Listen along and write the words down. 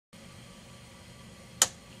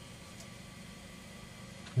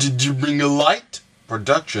Did you bring a light?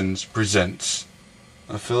 Productions presents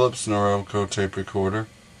a Philips-Norelco tape recorder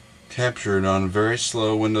captured on a very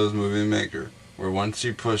slow Windows Movie Maker, where once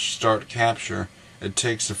you push Start Capture, it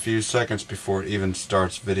takes a few seconds before it even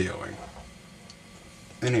starts videoing.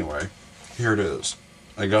 Anyway, here it is.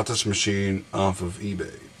 I got this machine off of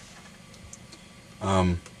eBay.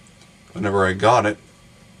 Whenever I got it,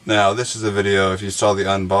 now this is a video, if you saw the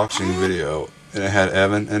unboxing video, and it had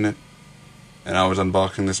Evan in it, and I was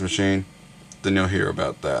unboxing this machine, then you'll hear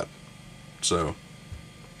about that. So,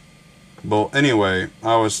 but anyway,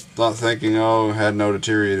 I was not thinking, oh, it had no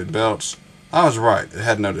deteriorated belts. I was right, it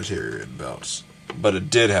had no deteriorated belts, but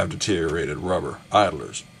it did have deteriorated rubber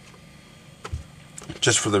idlers.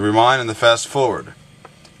 Just for the rewind and the fast forward,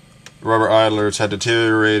 rubber idlers had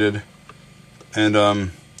deteriorated, and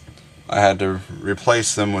I had to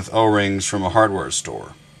replace them with O-rings from a hardware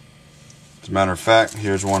store. As a matter of fact,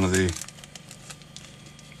 here's one of the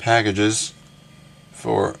packages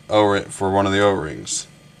for one of the O-rings,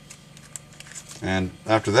 and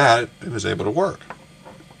after that it was able to work.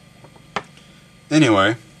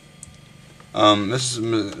 Anyway, this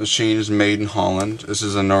machine is made in Holland. This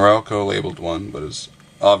is a Norelco labeled one, but it's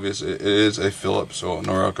obvious it is a Philips, so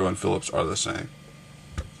Norelco and Philips are the same.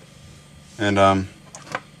 And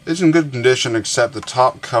it's in good condition, except the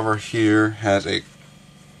top cover here has a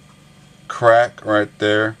crack right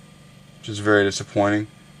there, which is very disappointing.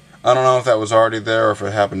 I don't know if that was already there or if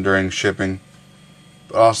it happened during shipping.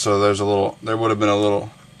 But also there would have been a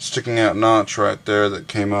little sticking out notch right there that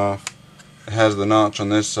came off. It has the notch on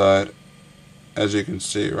this side, as you can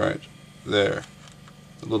see right there,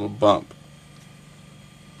 a little bump.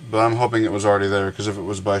 But I'm hoping it was already there, because if it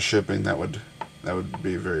was by shipping, that would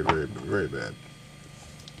be very, very, very bad.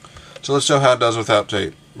 So let's show how it does without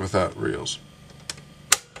tape, without reels.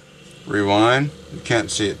 Rewind. You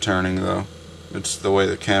can't see it turning though. It's the way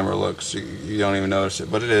the camera looks. You don't even notice it,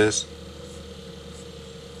 but it is.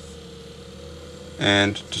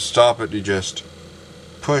 And to stop it, you just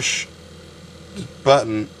push the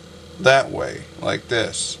button that way, like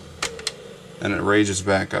this, and it raises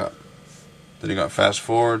back up. Then you got fast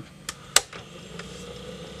forward.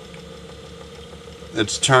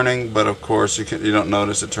 It's turning, but of course you don't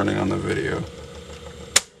notice it turning on the video.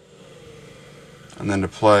 And then to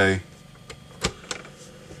play,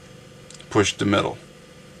 push the middle.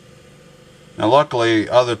 Now luckily,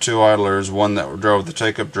 other two idlers, one that drove the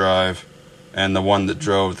take-up drive and the one that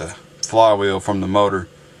drove the flywheel from the motor,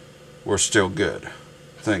 were still good.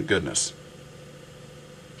 Thank goodness.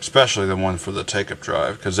 Especially the one for the take-up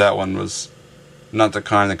drive, because that one was not the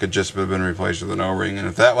kind that could just have been replaced with an O-ring. And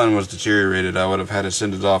if that one was deteriorated, I would have had to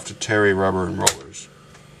send it off to Terry Rubber and Rollers.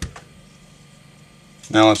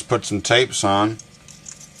 Now let's put some tapes on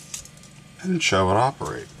and show it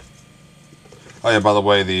operate. Oh yeah, by the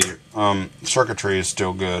way, the circuitry is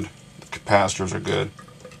still good. The capacitors are good.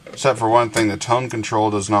 Except for one thing, the tone control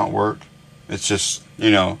does not work. It's just,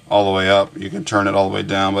 all the way up. You can turn it all the way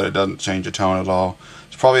down, but it doesn't change the tone at all.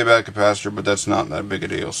 It's probably a bad capacitor, but that's not that big a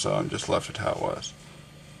deal, so I just left it how it was.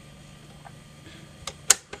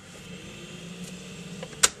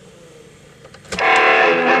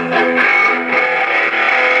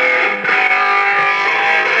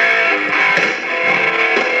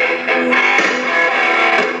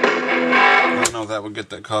 That would get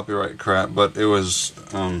that copyright crap, but it was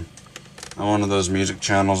on one of those music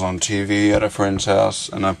channels on TV at a friend's house,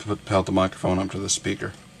 and I held the microphone up to the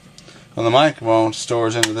speaker. And the microphone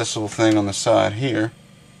stores into this little thing on the side here,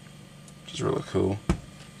 which is really cool.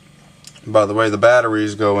 By the way, the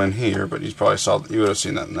batteries go in here, but you would have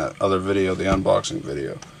seen that in that other video, the unboxing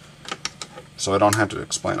video. So I don't have to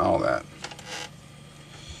explain all that,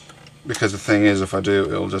 because the thing is, if I do,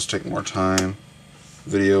 it'll just take more time.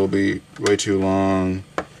 Video will be way too long,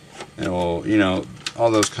 and it will, all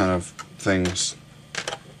those kind of things.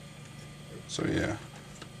 So yeah.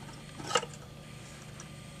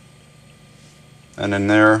 And in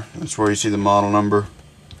there, that's where you see the model number.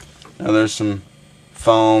 Now there's some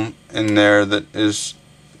foam in there that is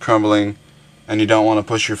crumbling, and you don't want to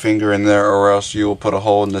push your finger in there, or else you will put a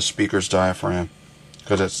hole in the speaker's diaphragm,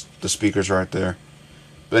 because the speaker's right there.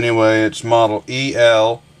 But anyway, it's model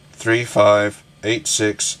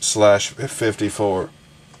EL3586/54.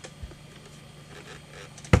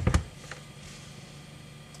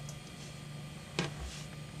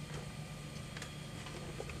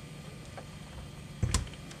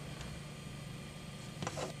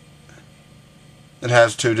 It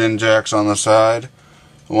has two DIN jacks on the side,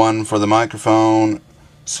 one for the microphone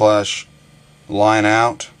 / line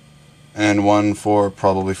out, and one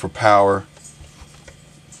probably for power.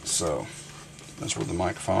 So that's where the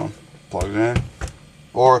microphone plugs in.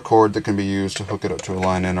 or a cord that can be used to hook it up to a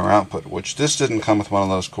line in or output, which this didn't come with one of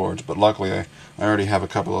those cords, but luckily I already have a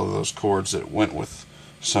couple of those cords that went with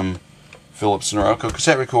some Philips-Norelco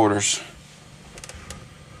cassette recorders.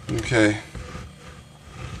 Okay.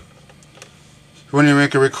 When you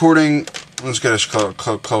make a recording, let's get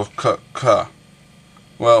a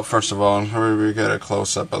well, first of all, we get a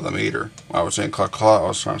close-up of the meter. I was saying I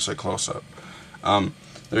was trying to say close-up. The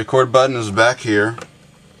record button is back here.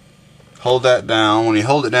 Hold that down. When you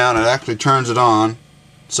hold it down, it actually turns it on.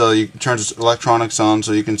 So it turns electronics on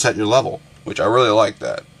so you can set your level, which I really like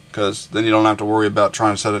that, because then you don't have to worry about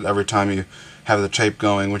trying to set it every time you have the tape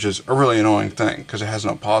going, which is a really annoying thing because it has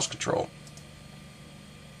no pause control.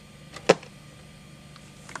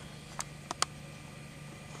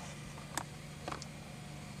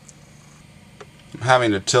 I'm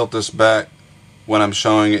having to tilt this back when I'm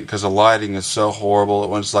showing it because the lighting is so horrible.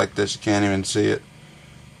 When it's like this, you can't even see it.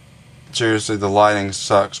 Seriously, the lighting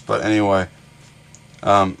sucks. But anyway,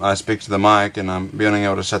 I speak to the mic and I'm being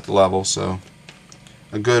able to set the level, so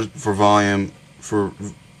a good for volume for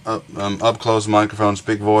up close microphone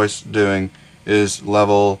speak voice doing is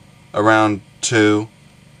level around 2.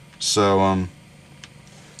 So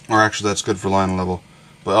or actually that's good for line level,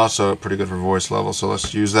 but also pretty good for voice level. So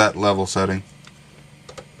let's use that level setting.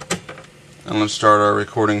 And let's start our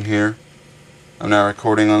recording here. I'm now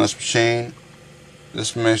recording on this machine.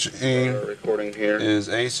 This machine recording here is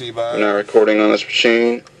AC bias. I'm now recording on this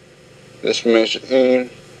machine. This machine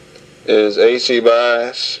is AC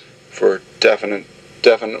bias for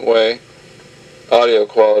definite way. Audio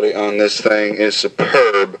quality on this thing is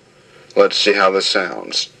superb. Let's see how this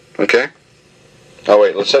sounds. Okay? Oh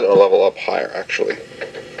wait, let's set our level up higher actually.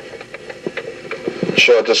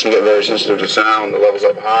 Show it this can get very sensitive to sound. The level's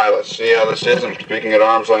up high. Let's see how this is. I'm speaking at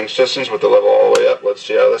arm's length distance with the level all the way up. Let's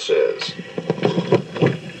see how this is.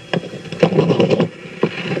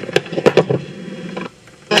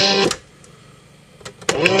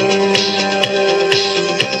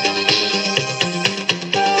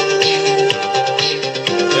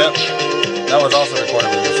 Yep, that was also recorded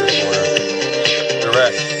with this recorder.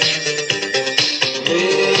 Correct.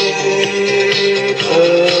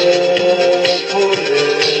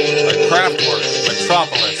 Like Kraftwerk,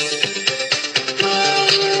 Metropolis.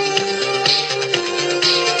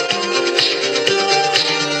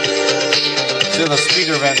 See the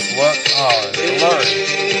speaker vents look? Oh, it's blurry.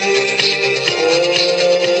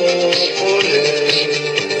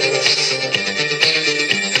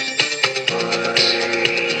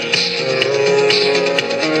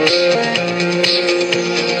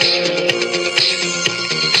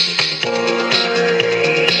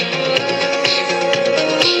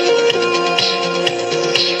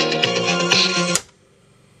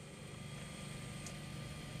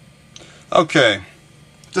 Okay,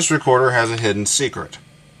 this recorder has a hidden secret.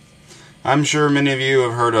 I'm sure many of you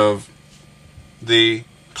have heard of the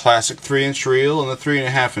classic 3-inch reel and the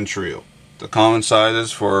 3.5-inch reel. The common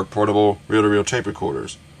sizes for portable reel-to-reel tape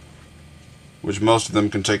recorders, which most of them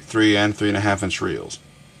can take 3 and 3.5-inch reels.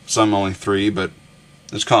 Some only 3, but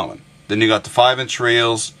it's common. Then you got the 5-inch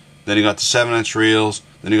reels, then you got the 7-inch reels,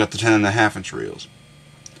 then you got the 10.5-inch reels.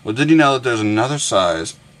 Well, did you know that there's another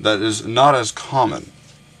size that is not as common,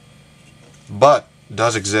 but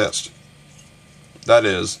does exist? That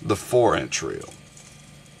is the 4-inch reel.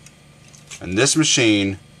 And this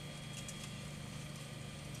machine,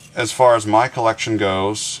 as far as my collection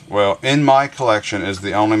goes, well, in my collection is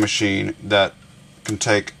the only machine that can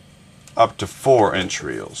take up to 4-inch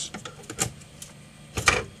reels.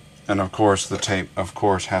 And of course the tape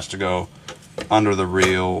has to go under the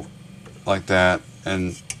reel like that,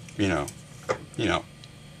 and you know,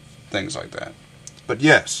 things like that. But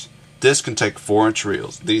yes, this can take 4-inch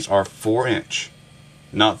reels. These are 4-inch.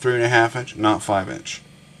 Not 3.5-inch, not 5-inch.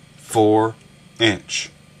 4-inch.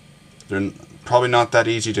 They're probably not that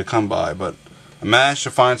easy to come by, but I managed to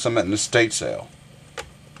find some at an estate sale.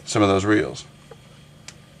 Some of those reels.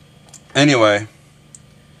 Anyway,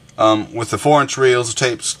 with the 4-inch reels,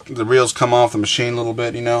 the reels come off the machine a little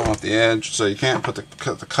bit, off the edge, so you can't put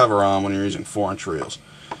the cover on when you're using 4-inch reels.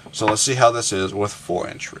 So let's see how this is with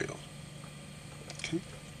 4-inch reels.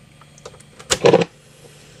 I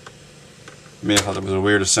mean, I thought it was the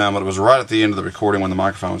weirdest sound, but it was right at the end of the recording when the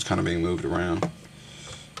microphone was kind of being moved around.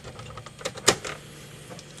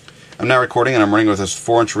 I'm now recording and I'm running with this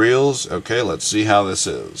 4-inch reels. Okay, let's see how this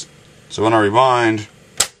is. So when I rewind,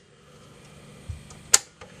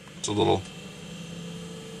 it's a little...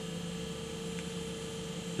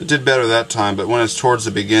 It did better that time, but when it's towards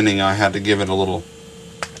the beginning, I had to give it a little...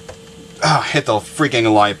 hit the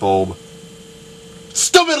freaking light bulb.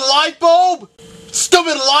 Stupid light bulb!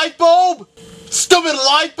 Stupid light bulb! Stupid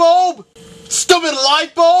light bulb! Stupid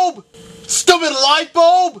light bulb! Stupid light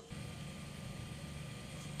bulb!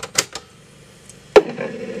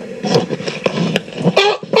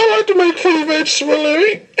 I like to make funny faces for a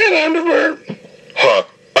living, and I'm deformed. Huh.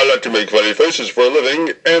 I like to make funny faces for a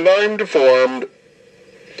living, and I'm deformed.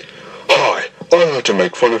 Hi. I like to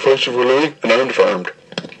make funny faces for a living, and I'm deformed.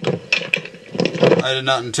 I did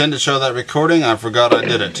not intend to show that recording. I forgot I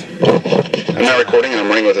did it. I'm not recording. I'm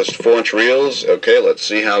running with this 4-inch reels. Okay, let's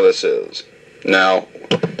see how this is. Now,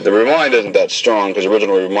 the rewind isn't that strong because the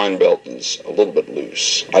original rewind belt is a little bit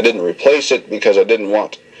loose. I didn't replace it because I didn't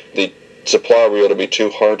want the supply reel to be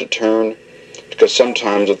too hard to turn, because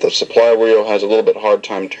sometimes if the supply reel has a little bit hard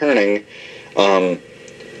time turning, then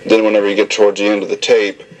whenever you get towards the end of the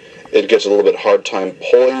tape, it gets a little bit hard time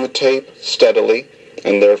pulling the tape steadily,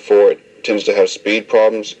 and therefore it tends to have speed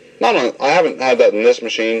problems. I haven't had that in this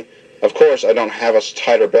machine. Of course, I don't have a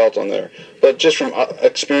tighter belt on there, but just from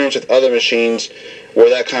experience with other machines where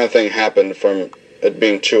that kind of thing happened from it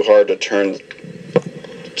being too hard to turn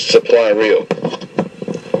the supply reel.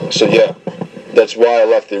 So yeah, that's why I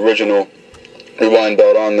left the original rewind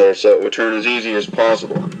belt on there, so it would turn as easy as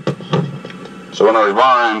possible. So when I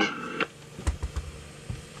rewind,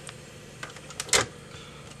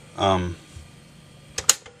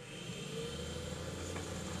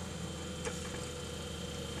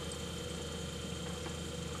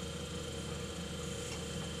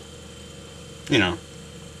 you know.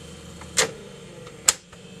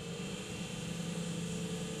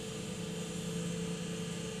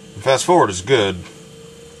 Fast forward is good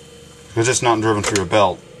because it's not driven through a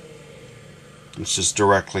belt. It's just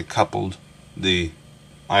directly coupled the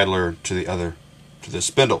idler to the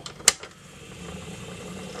spindle.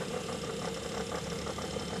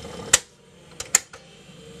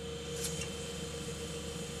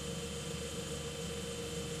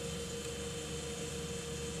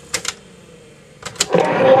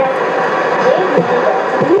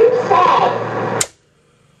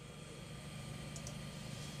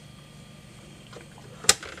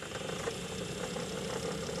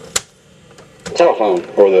 telephone,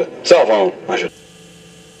 or the cell phone, I should.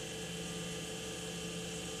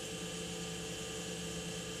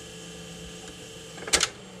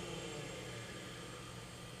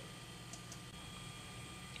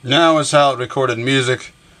 Now is how it recorded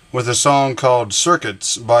music with a song called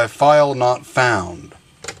Circuits by File Not Found.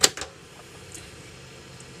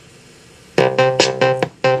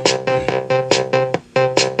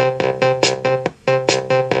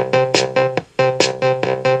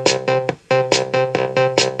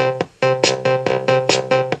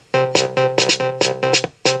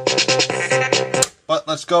 But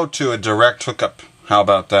let's go to a direct hookup. How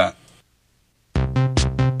about that?